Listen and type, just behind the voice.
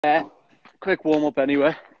Yeah, quick warm up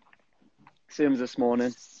anyway. Same as this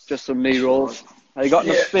morning. Just some knee rolls. Have you got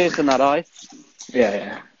enough space in that eye?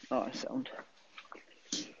 Yeah. Oh, I sound.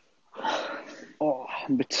 Oh,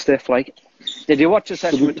 I'm a bit stiff like. Did you watch the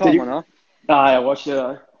session with Tom or not? I watched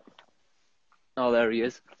it. Oh, there he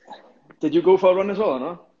is. Did you go for a run as well, or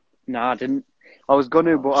no? Nah, I didn't. I was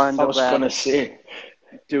gonna, but I ended I was up gonna say.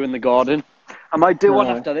 doing the garden. I might do one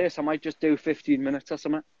after this. I might just do 15 minutes or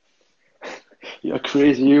something. You're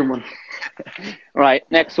crazy, you man. Right,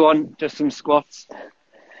 next one, just some squats.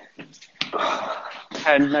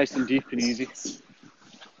 10, nice and deep and easy. It's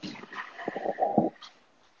a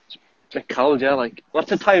bit cold, yeah. Like, what's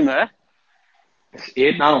the time there? It's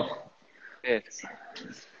 8 now. 8.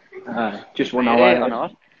 Just 1 Are hour. you 8 or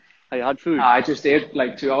not? Have you had food? I just ate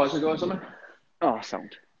like 2 hours ago or something. Oh,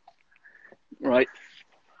 sound. Right.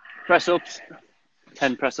 Press ups.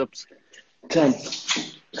 10 press ups. 10.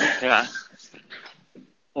 Yeah.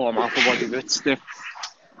 Oh, I'm half a body bit stiff.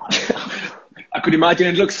 I could imagine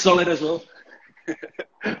it looks solid as well.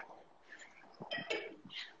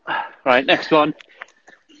 Right, next one.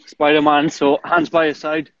 Spider-Man. So, hands by your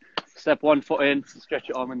side. Step 1 foot in. Stretch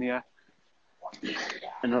your arm in the air.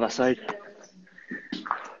 Another side.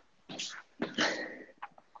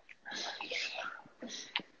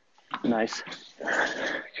 Nice.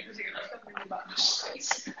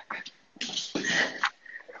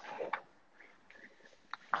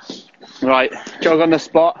 Right, jog on the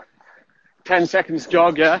spot. 10 seconds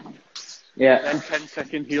jog, yeah? Yeah. Then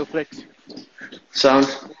 10-second heel flicks. Sound.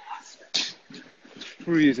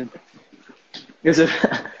 Freezing. Is it?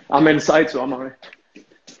 I'm inside, so I'm alright.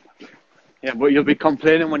 Yeah, but you'll be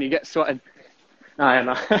complaining when you get sweating. I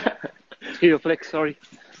know. Heel flicks, sorry.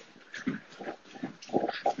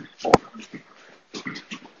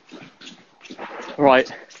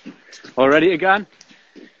 Right. All ready again?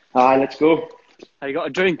 Let's go. Have you got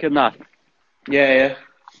a drink in that? Yeah.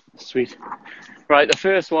 Sweet. Right, the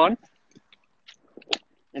first one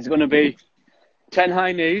is going to be 10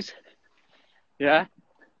 high knees. Yeah?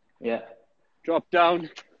 Yeah. Drop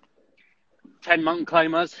down. 10 mountain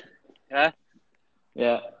climbers. Yeah?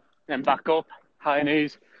 Yeah. Then back up. High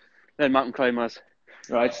knees. Then mountain climbers.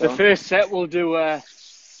 Right, The so. first set we'll do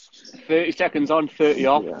 30 seconds on, 30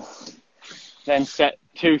 off. Yeah. Then set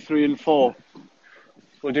 2, 3, and 4.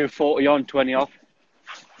 We'll do 40 on, 20 off.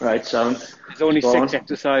 Right, sound. There's only 6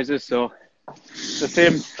 exercises, so the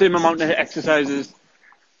same amount of exercises,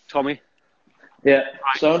 Tommy. Yeah,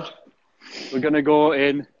 Right. sound. We're going to go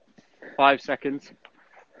in 5 seconds.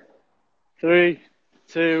 3,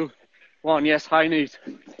 2, 1. Yes, high knees.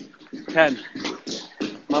 10.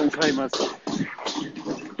 Mountain climbers.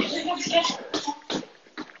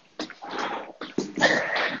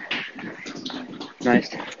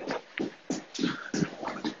 Nice.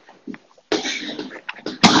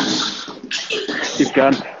 Keep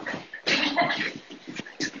going.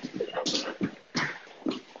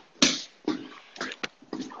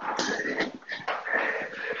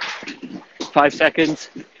 Five seconds.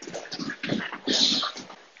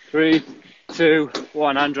 3, 2,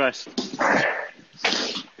 1, and rest.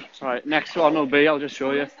 Right, next one will be, I'll just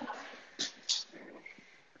show you.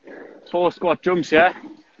 4 squat jumps, yeah?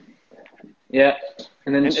 Yeah.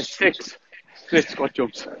 And then Into 6 split squat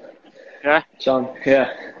jumps. Yeah? sound.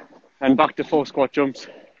 Yeah. And back to 4 squat jumps.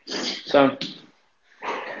 Sound.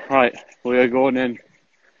 Right, we are going in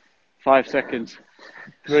 5 seconds.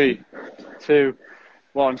 3, 2,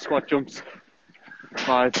 1, squat jumps.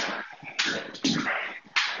 5.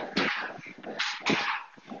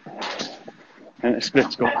 And a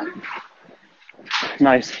split squat.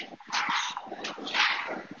 Nice.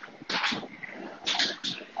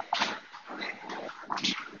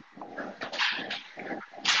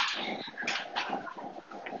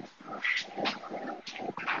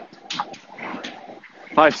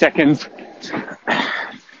 Five seconds.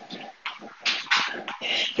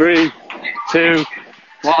 3, 2,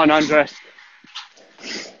 1, and rest.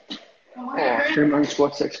 Oh, 3-man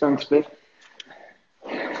squat, 6-man split.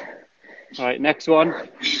 Right, next one.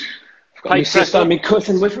 Got my sister and my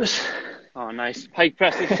cousin with us. Oh, nice. Pike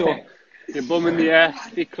presses, so your bum in the air,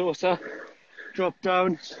 feet closer, drop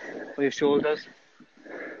down with your shoulders.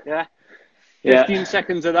 Yeah? 15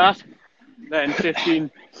 seconds of that, then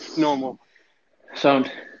 15 normal.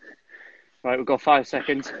 Sound. Right, we've got 5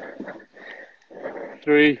 seconds.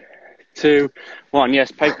 3, 2, 1.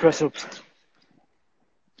 Yes, pike press ups.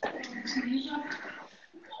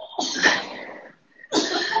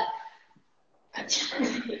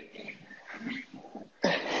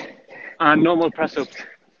 And normal press ups.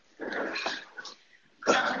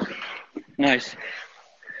 Nice.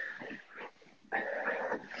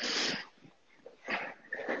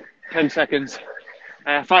 10 seconds.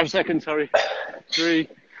 5 seconds, sorry. 3,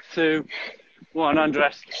 2, 1, and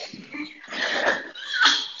rest.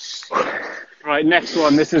 Right, next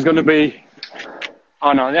one. This is going to be...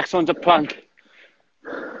 Oh no, next one's a plank.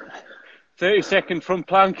 30-second front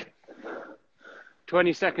plank.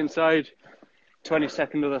 20-second side.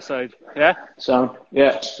 20-second other side. Yeah? So,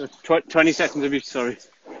 yeah. So 20 seconds of each, sorry.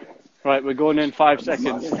 Right, we're going in 5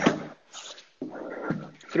 seconds.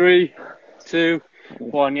 3, 2,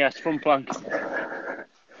 1, yes, front plank.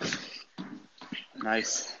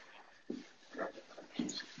 Nice.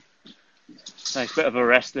 Nice bit of a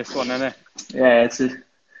rest, this one, isn't it? Yeah,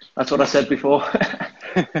 that's what I said before.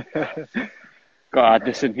 Got to add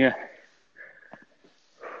this in here.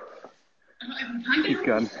 Keep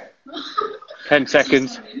going. 10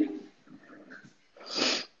 seconds.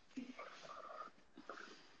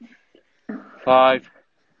 5,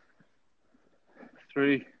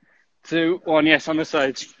 3, 2, 1. Yes, on the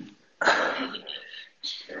sides.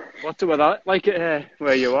 What's it with that? Like it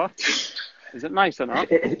where you are? Is it nice or not?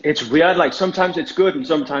 It's weird. Like sometimes it's good and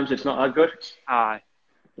sometimes it's not that good. Aye.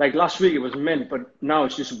 Like last week it was mint, but now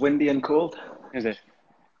it's just windy and cold. Is it?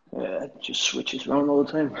 Yeah, it just switches around all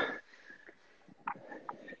the time.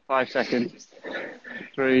 5 seconds.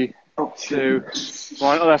 3, 2,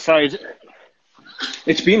 1. Other side.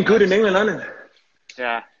 It's been good in England, hasn't it?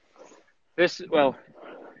 Yeah. The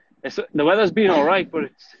weather's been alright, but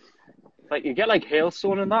it's like you get like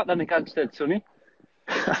hailstone and that, then it gets dead sunny.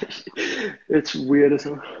 It's weird as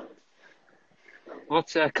hell.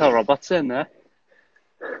 What's Carl Roberts in there?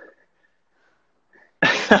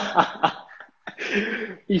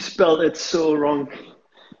 He spelled it so wrong.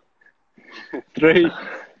 3,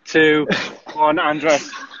 2, 1, and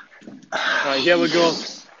rest. Right, here we go.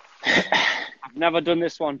 I've never done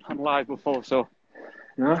this one on live before, so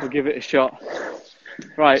we'll give it a shot.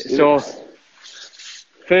 Right, so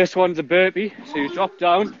first one's a burpee. So you drop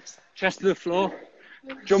down, chest to the floor,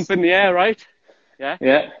 jump in the air, right? Yeah?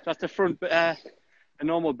 Yeah. That's the front, a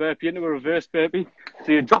normal burpee into a reverse burpee.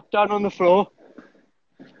 So you drop down on the floor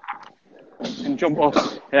and jump up,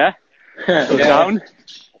 yeah? So Yeah. down,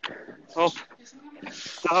 up,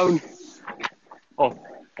 down, up.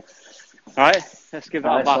 Alright, let's give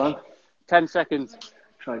that a back. Son. 10 seconds.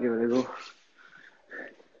 Try to give it a go.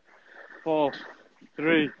 4,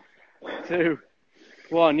 3, 2,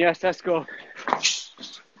 1. Yes, let's go.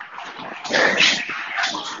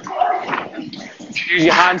 Use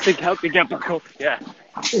your hands to help you get the cup. Yeah.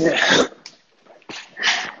 Yeah.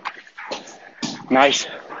 Nice.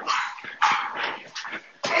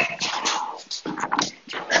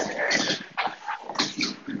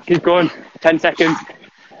 Keep going. 10 seconds.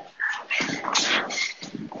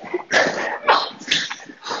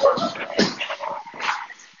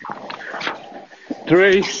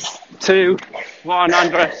 3, 2, 1,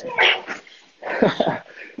 and rest.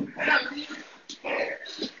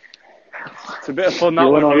 It's a bit of fun, that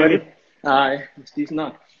one, already? really. Aye, it's decent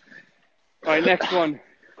now. Right, next one.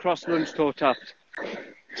 Cross lunge toe taps.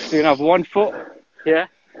 So you can have one foot here,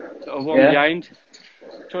 sort of one behind,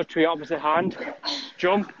 touch with your opposite hand,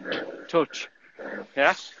 jump, touch.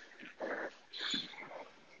 Yeah?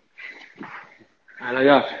 I like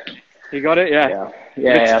that. You got it? Yeah.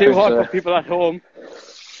 It's too hard for people at home.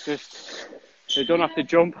 Just, they don't have to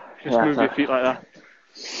jump, just move your feet like that.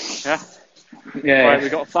 Yeah? Yeah. Right, we've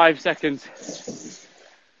got 5 seconds.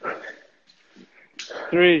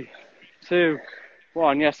 3, 2,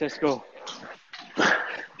 1. Yes, let's go.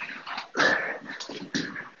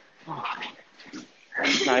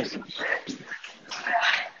 Nice.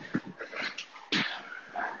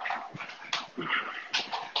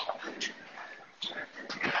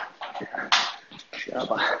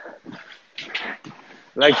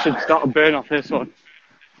 Legs should start to burn off this one.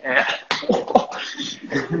 Yeah.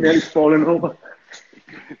 Nearly falling over.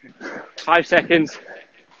 5 seconds.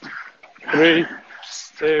 3,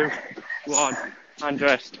 2, 1. And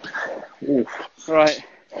rest. Oof. Right.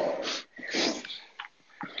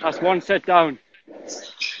 That's one set down.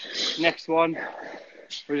 Next one,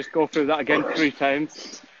 we'll just go through that again 3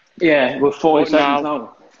 times. Yeah, we're 40 seconds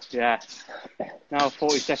now. Yeah. Now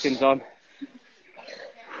 40 seconds on.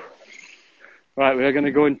 Right, we're going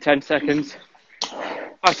to go in 10 seconds.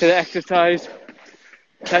 Back to the exercise.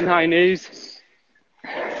 10 high knees.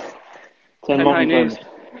 10 high knees.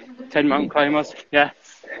 10 mountain climbers. Yeah.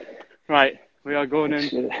 Right, we are going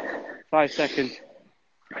in 5 seconds.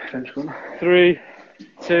 3,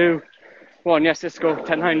 2, 1. Yes, let's go.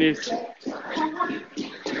 10 high knees.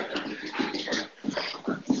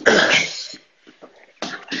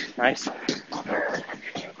 Nice.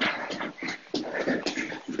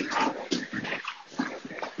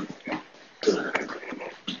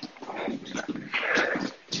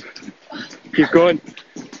 Keep going.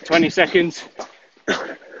 20 seconds.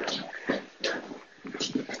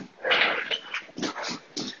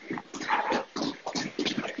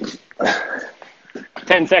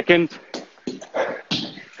 10 seconds.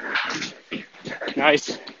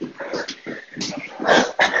 Nice.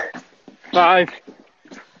 5,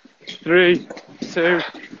 3, 2,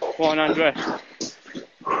 1, and rest.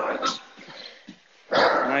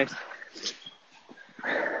 Nice.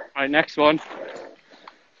 Right, next one.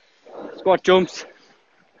 Squat jumps.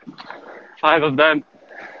 5 of them.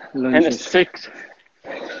 Lunges. And 6.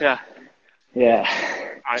 Yeah. Yeah.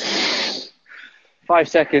 Right. 5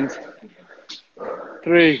 seconds.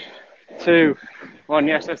 3, 2, 1.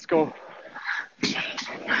 Yes, let's go.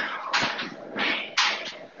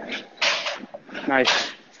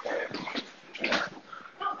 Nice.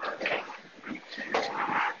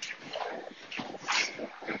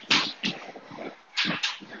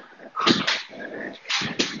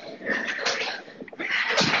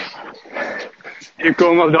 Keep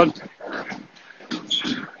going, well done.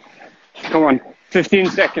 Come on, 15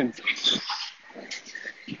 seconds.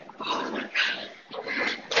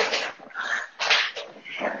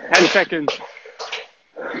 10 seconds.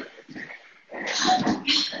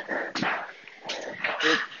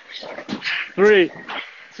 3,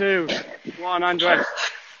 2, 1, and rest.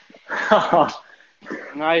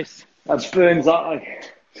 Nice. That burns that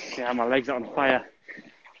like. Yeah, my legs are on fire.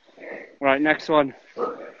 Right, next one.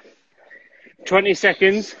 20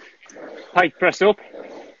 seconds. Pike press up.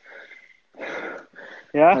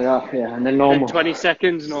 Yeah? Yeah, and then normal. And 20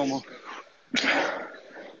 seconds, normal.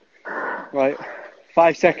 Right,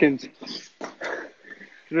 5 seconds.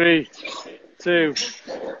 3, 2,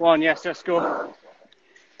 1, yes, let's go.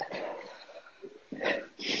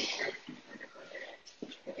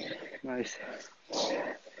 Nice.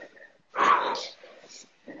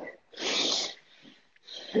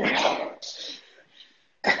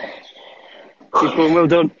 Keep going, well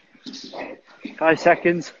done. 5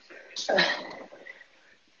 seconds.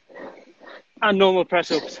 And normal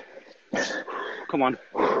press ups. Come on.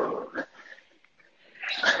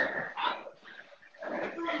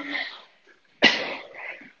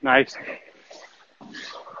 Nice.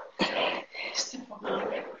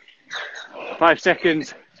 5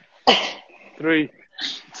 seconds. 3,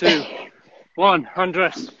 2, 1. Hand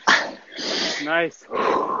rest. Nice.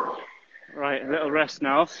 Right, a little rest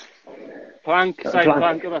now. Plank, side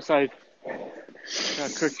plank, other side.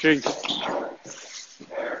 Quick drink.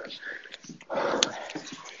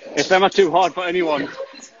 If they're not too hard for anyone,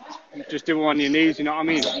 just do them on your knees, you know what I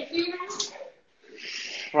mean?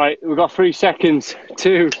 Right, we've got 3 seconds.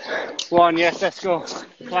 2, 1, yes, let's go.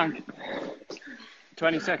 Plank.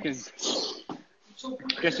 20 seconds.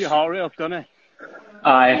 Gets your heart rate up, doesn't it?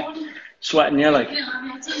 Aye. Sweating you like.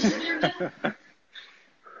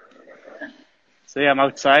 See, I'm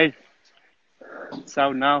outside. It's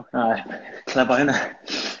out now. Aye. Clever, innit?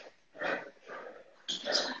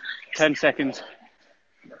 10 seconds.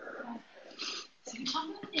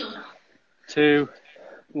 2,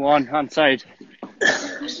 1, hand side.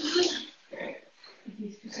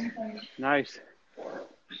 Nice.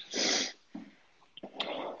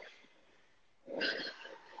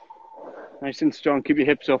 Nice and strong. Keep your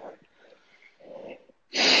hips up.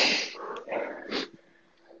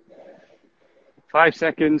 Five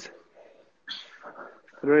seconds.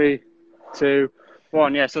 3, 2,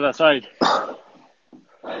 1. Yes, other side.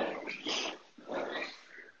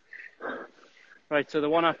 Right, so the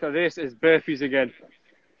one after this is burpees again.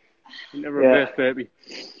 Into reverse burpee.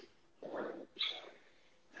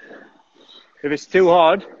 If it's too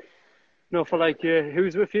hard, no, for like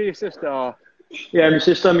who's with you, your sister? Or Yeah, my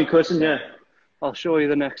sister and my cousin, yeah. I'll show you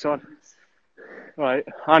the next one. Right,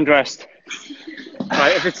 hand rest.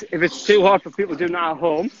 Right, if it's too hard for people doing that at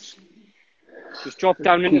home, just drop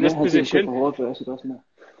down into this position.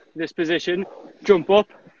 This position, jump up,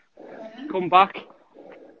 come back,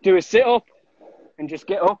 do a sit up, and just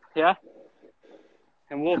get up, yeah?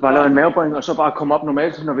 And walk Bare lave en back, mavebøjning, og så bare komme op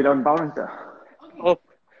normalt, når vi laver en baglæns der. up,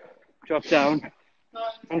 drop down,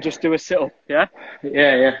 and just do a sit up, yeah?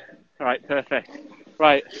 Yeah. Alright, perfect.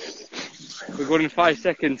 Right, we're going in 5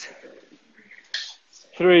 seconds.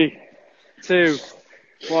 3, 2,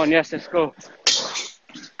 1, yes, let's go.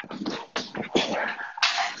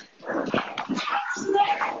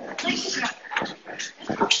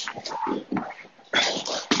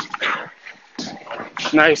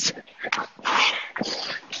 Nice.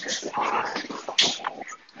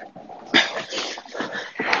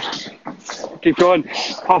 Keep going.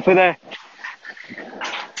 Half of there.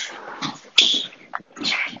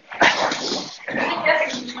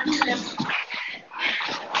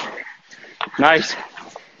 Nice.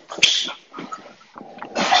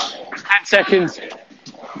 10 seconds.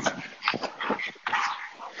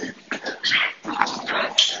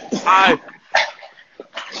 5,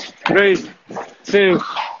 3, 2,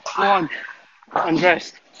 1, and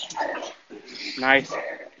rest. Nice.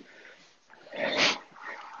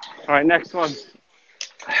 Alright, next one.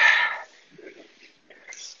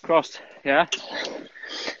 Cross, yeah?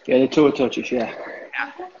 Yeah, the toe touches, yeah.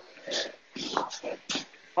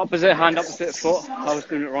 Opposite hand, opposite foot. I was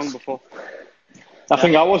doing it wrong before. I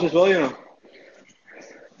think I was as well, you know.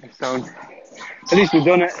 Sound. At least we've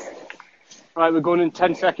done it. Right, we're going in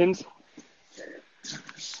 10 seconds.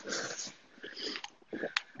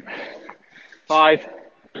 5,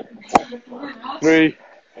 3,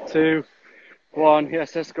 2, 1.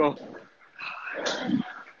 Yes, let's go.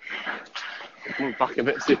 Move back a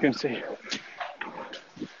bit so you can see.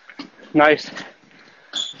 Nice.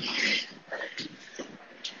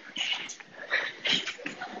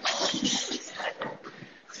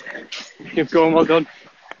 Keep going, well done.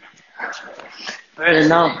 Ready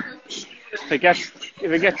now. If it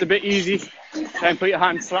gets a bit easy, try and put your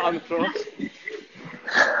hands flat on the floor.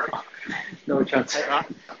 No chance. Like that.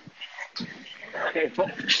 Get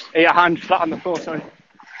your hand flat on the floor, sorry.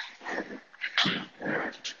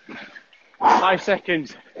 5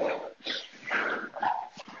 seconds.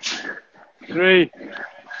 3,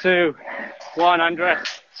 2, 1, and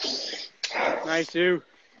rest. Nice, you.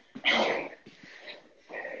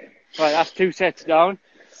 Right, that's 2 sets down.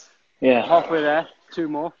 Yeah. Halfway there. 2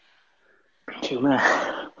 more. 2 minutes.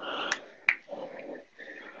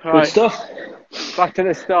 Right. Good stuff. Back to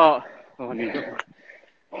the start. Oh, I need it.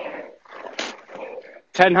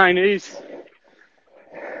 10 high knees.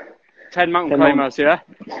 10 mountain climbers, yeah?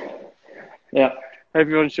 Yeah.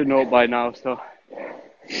 Everyone should know it by now, so.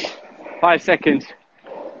 5 seconds.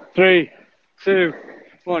 3, 2,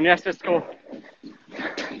 1. Yes, let's go.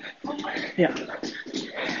 Yeah.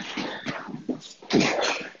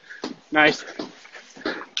 Nice.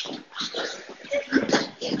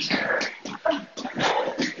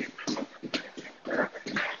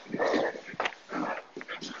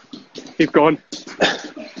 Keep going.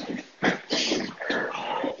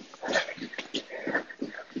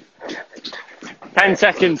 Ten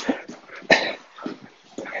seconds.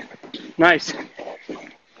 Nice.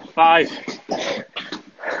 5,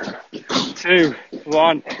 2,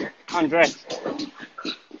 1, and rest.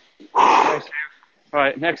 Nice.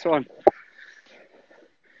 Right, next one.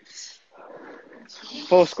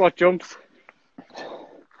 4 squat jumps.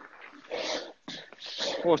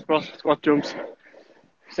 4 squat jumps.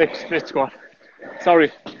 6 split squat.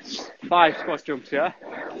 Sorry, 5 squat jumps, yeah?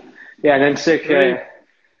 Yeah, and then 6, 3, yeah.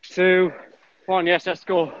 2, 1, yes, let's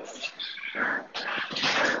go.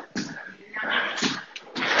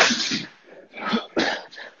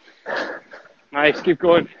 Nice, keep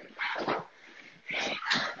going.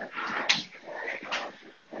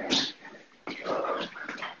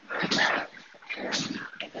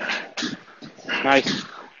 Nice.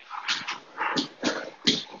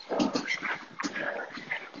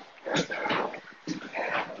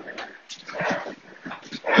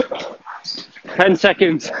 Ten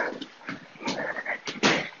seconds.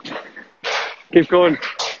 Keep going.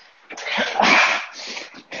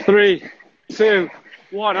 3, 2,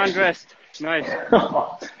 1, and rest. Nice.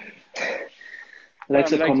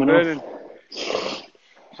 Legs are coming burning. off.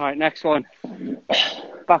 Alright, next one.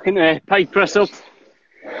 Back in the pike press up.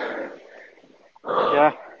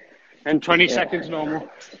 Yeah. And 20 seconds normal.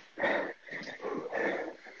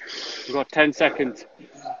 We've got 10 seconds.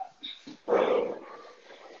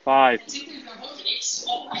 5,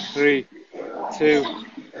 3, 2,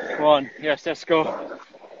 1. Yes, let's go.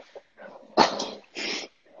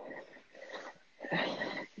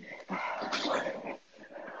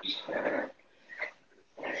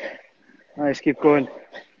 Nice, keep going.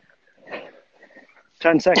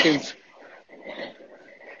 10 seconds.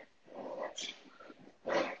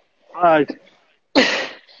 5.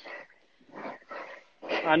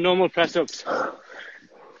 And normal press ups.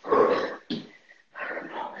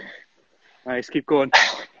 Nice, keep going.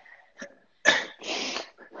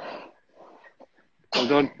 Well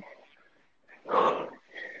done.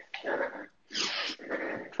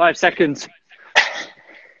 5 seconds.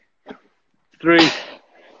 3,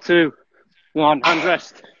 2, 1, and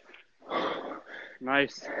rest.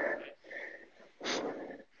 Nice.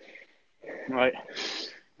 Right.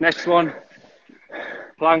 Next one.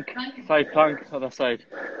 Plank, side plank, other side.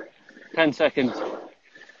 10 seconds.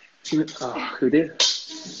 Oh, who did?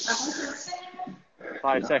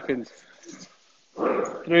 5 seconds.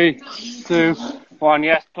 3, 2, 1.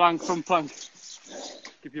 Yes, plank from plank.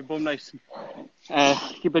 Keep your bum nice.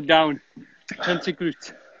 Keep it down. 20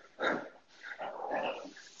 glutes.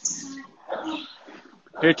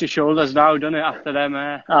 Hurt your shoulders now, doesn't it, after them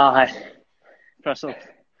press ups.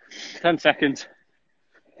 10 seconds.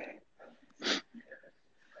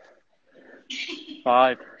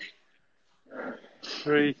 5,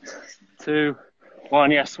 3, 2,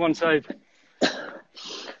 1. Yes, one side.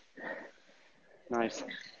 Nice.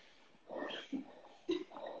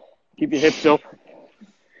 Keep your hips up.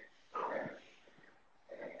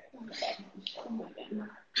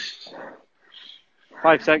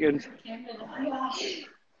 5 seconds.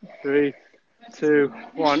 3, 2,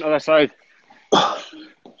 1. Other side.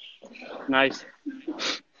 Nice.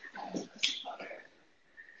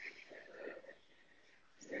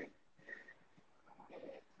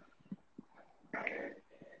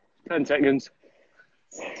 Ten seconds.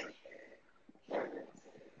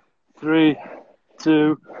 3,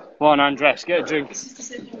 2, 1, and rest. Get a drink.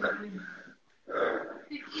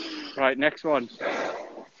 Right, next one.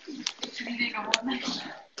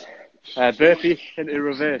 Burpee into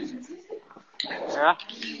reverse. Yeah?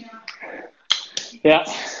 Yeah.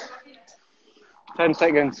 10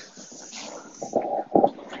 seconds.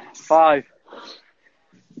 5,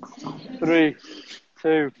 3,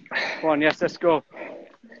 2, 1. Yes, let's go.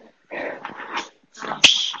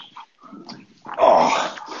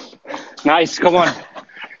 Oh, nice, come on.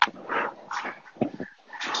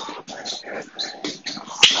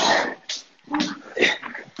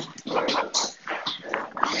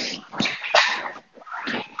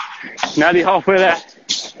 Nearly halfway there.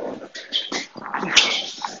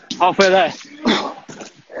 Halfway there.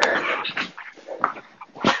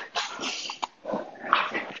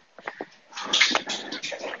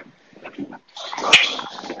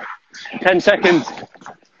 Ten seconds.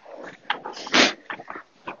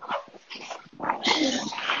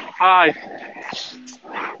 5,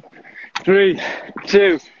 3,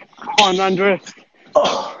 2, 1, and rest.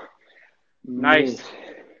 Oh, nice.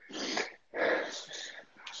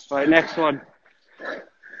 Right, next one.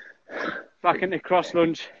 Back into cross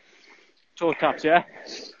lunge. Toe taps, yeah?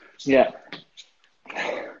 Yeah.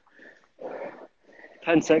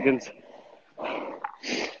 10 seconds.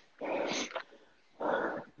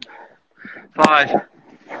 5,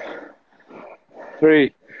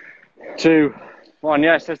 3, 2, 1.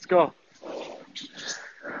 Yes, let's go.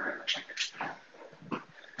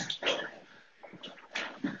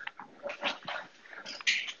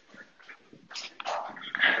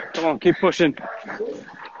 Come on, keep pushing.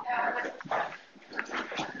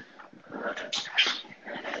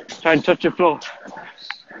 Try and touch your floor.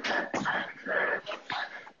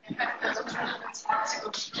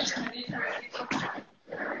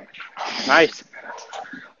 Nice.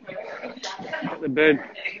 The burn.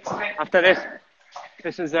 After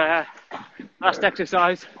this is last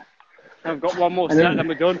exercise. I've got one more set and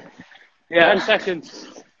we're done. Yeah. 10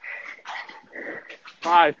 seconds.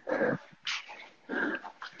 5,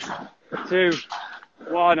 2,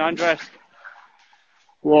 1, and rest.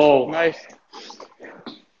 Whoa. Nice.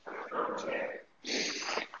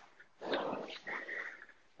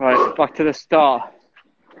 Right, back to the start.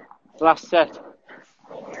 Last set.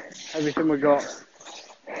 Everything we got.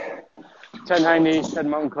 10 high knees, 10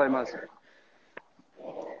 mountain climbers.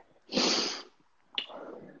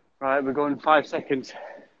 Right, we're going 5 seconds.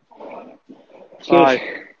 5,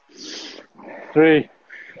 3,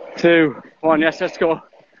 2, 1. Yes, let's go.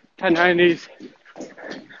 10 high knees.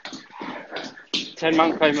 10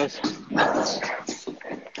 mountain climbers.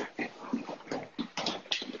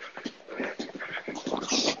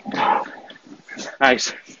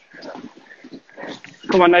 Nice.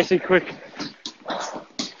 Come on, nice and quick.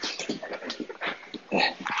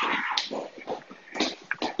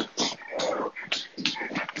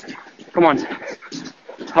 Come on.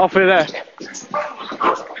 Halfway there.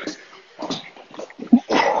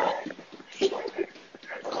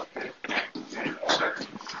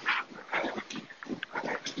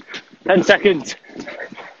 Ten seconds.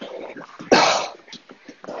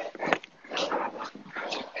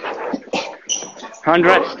 Hand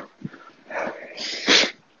rest.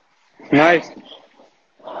 Nice.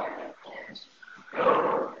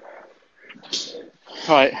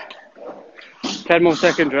 Right. 10 more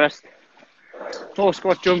seconds rest. 4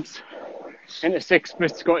 squat jumps into 6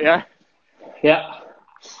 split squat, yeah? Yeah.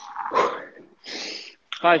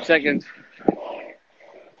 5 seconds.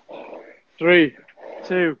 3,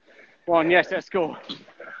 2, 1. Yes, let's go.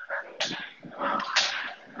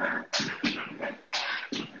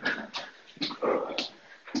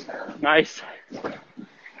 Nice.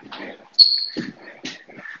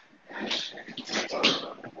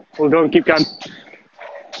 Hold on, keep going.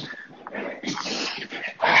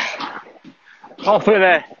 Halfway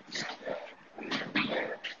there.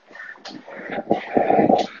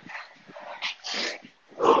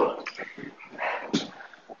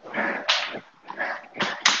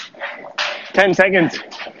 10 seconds.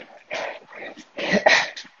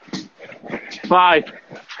 5,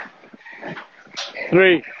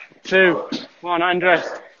 3, 2, 1, and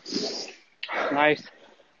rest. Nice.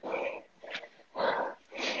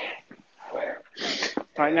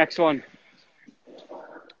 Right, next one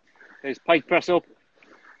is pike press up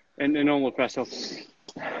into normal press up.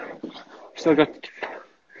 Still got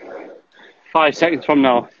 5 seconds from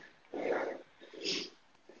now.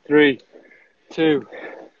 3, 2,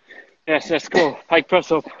 yes, let's go. Pike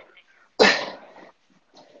press up.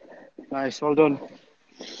 Nice, well done.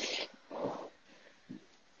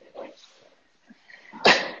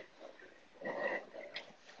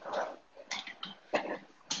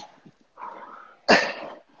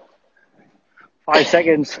 Five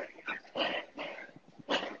seconds.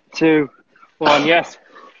 2, 1, yes.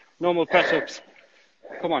 Normal press ups.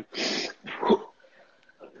 Come on.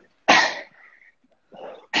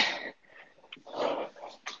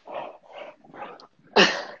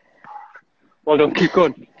 Well done, keep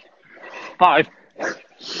going. 5,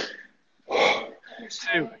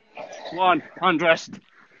 2, 1, and rest.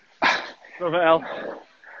 Over L.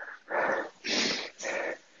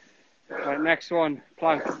 Right, next one,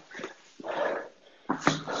 plank.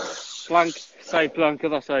 Plank, side plank,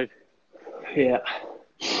 other side. Yeah.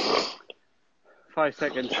 5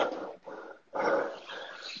 seconds.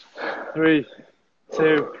 3,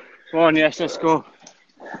 2, 1, yes, let's go.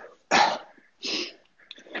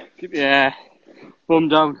 Keep your bum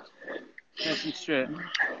down, nice and straight.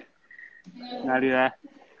 Nearly there.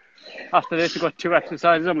 After this, we've got 2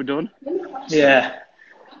 exercises and we're done. Yeah.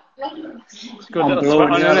 It's good I'm little sweat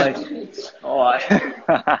blowing, on, yeah, isn't it? like,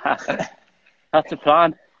 alright. That's the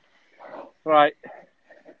plan. Right.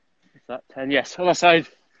 Is that 10? Yes, other side.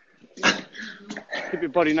 Keep your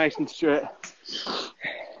body nice and straight.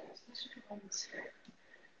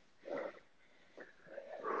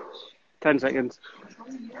 10 seconds.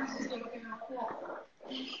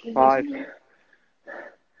 5,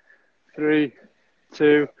 3,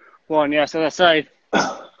 2, 1. Yes, other side.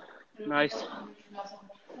 Nice.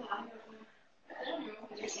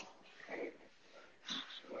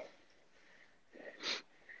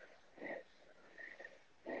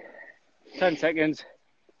 Ten seconds.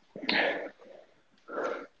 Come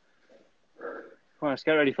on, let's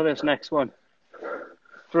get ready for this next one.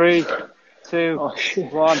 3, 2,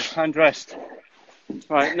 1, and rest.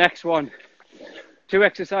 Right, next one. 2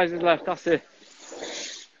 exercises left, that's it.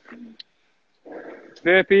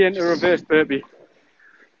 Burpee into reverse burpee.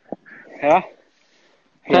 Yeah?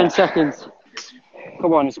 10 seconds.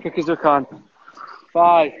 Come on, as quick as you can.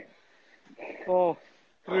 5, 4,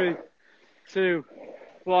 3, 2,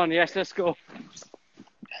 1. Yes, let's go.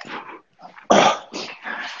 Come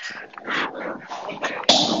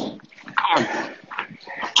on.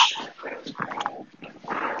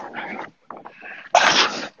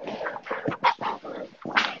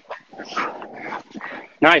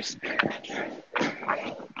 Nice.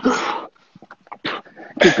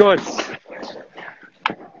 Keep going.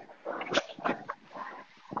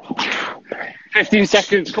 15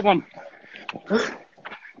 seconds, come on.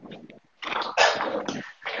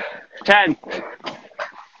 10.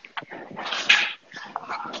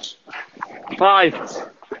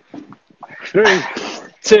 5, 3,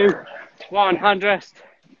 2, 1, hand rest.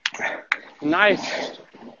 Nice.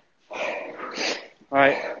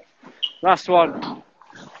 Right, last one.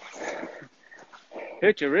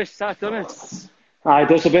 Hurt your wrist, that, doesn't it? It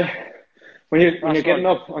does a bit. When you're getting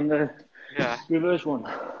up on the reverse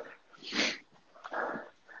one.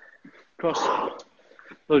 Cross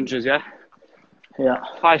lunges, yeah? Yeah.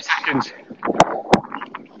 5 seconds.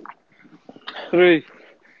 3,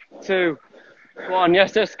 2, 1.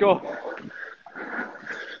 Yes, let's go.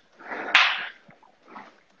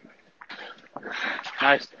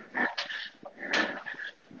 Nice.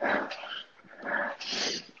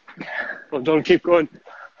 Well done, keep going.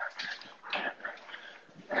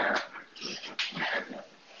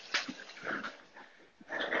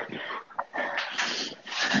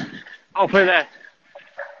 Halfway there.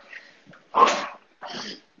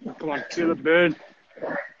 Come on, feel the burn.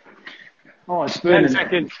 Oh, it's burning. 10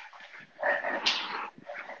 seconds.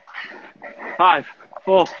 5,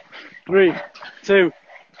 4, 3, 2,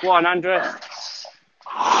 1, and rest.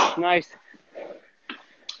 Nice.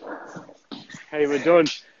 Hey, we're done.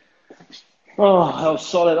 Oh, that was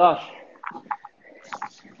solid, that.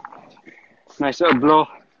 Nice little blow.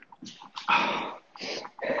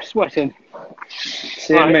 Sweating.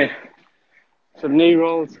 Same, mate. Some knee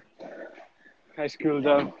rolls. Nice cool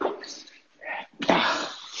down.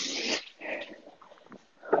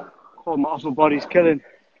 Oh, my upper body's killing.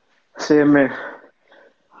 Same, mate.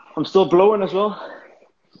 I'm still blowing as well.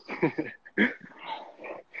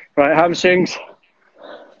 Right, hamstrings.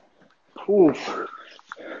 Oof.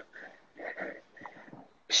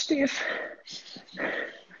 Stiff.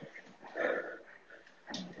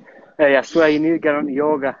 Hey, I swear you need to get onto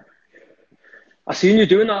yoga. I seen you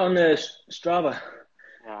doing that on Strava.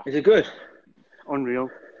 Yeah. Is it good?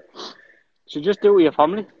 Unreal. So just do it with your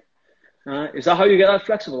family. Is that how you get that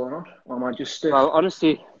flexible or not? Or am I just stiff? Well,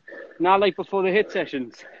 honestly, now like before the HIIT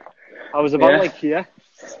sessions, I was about like here.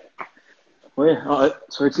 Wait,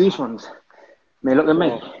 so it's these ones. May look at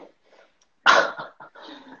me. I'm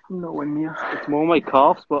nowhere near. It's more my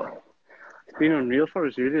calves, but it's been unreal for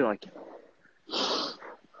us, really. Like,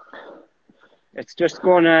 it's just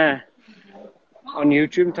going on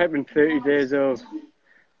YouTube, typing 30 days of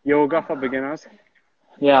yoga for beginners.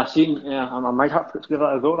 Yeah, I might have to give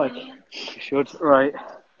that a go. Like, you should. Right,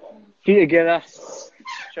 feet together,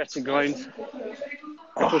 stretch the groins,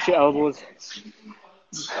 push your elbows,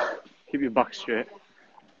 keep your back straight.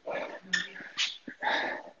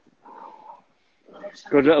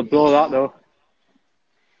 Good little blow that though.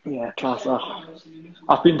 Yeah, class that.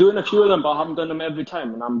 I've been doing a few of them, but I haven't done them every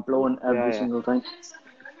time, and I'm blowing every single time.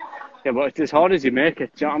 Yeah, but it's as hard as you make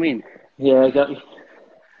it. Do you know what I mean? Yeah, exactly.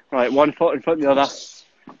 Right, one foot in front of the other.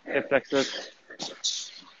 Hip flexors.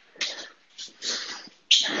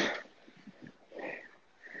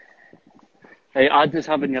 Hey, Ad is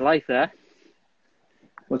having your life there.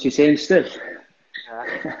 What's he saying still?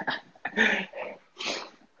 Yeah.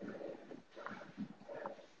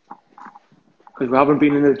 Because we haven't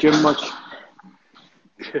been in the gym much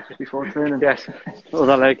before training. Yes.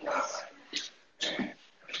 Other leg.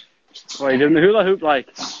 What are you doing the hula hoop like?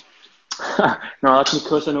 No, that's my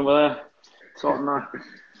cousin over there. Sorting that.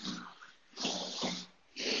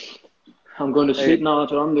 I'm going to sleep now,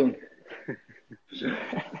 that's what I'm doing.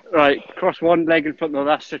 Right, cross one leg in front of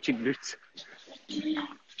the other, stretch your glutes.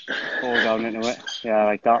 Fall down into it. Yeah,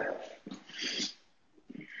 like that.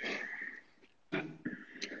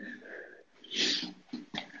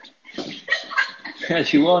 Yeah,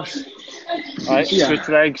 she was. Right, switch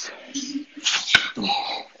legs.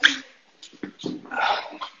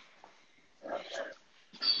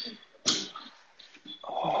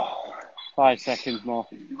 Oh, 5 seconds more.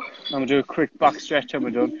 I'm going to do a quick back stretch and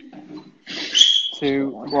we're done. 2,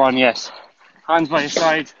 1, yes. Hands by your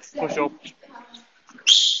side, push up.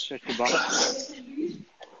 Stretch your back.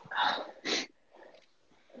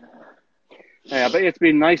 Hey, I bet it's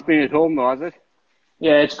been nice being at home though, has it?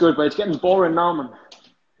 Yeah, it's good, but it's getting boring now, man.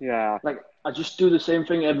 Yeah. Like, I just do the same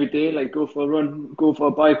thing every day, like go for a run, go for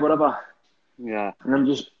a bike, whatever. Yeah. And I'm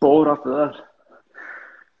just bored after that.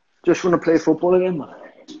 Just want to play football again, man.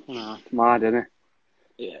 Oh, it's mad, isn't it?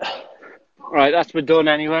 Yeah. Right, that's been done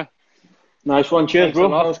anyway. Nice one, cheers, Thanks bro. a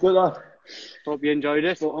lot. That was good, that. Hope you enjoyed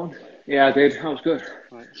it. Yeah, I did. That was good.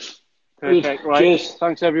 Right. Perfect. Right. Cheers.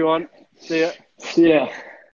 Thanks, everyone. See ya. See ya.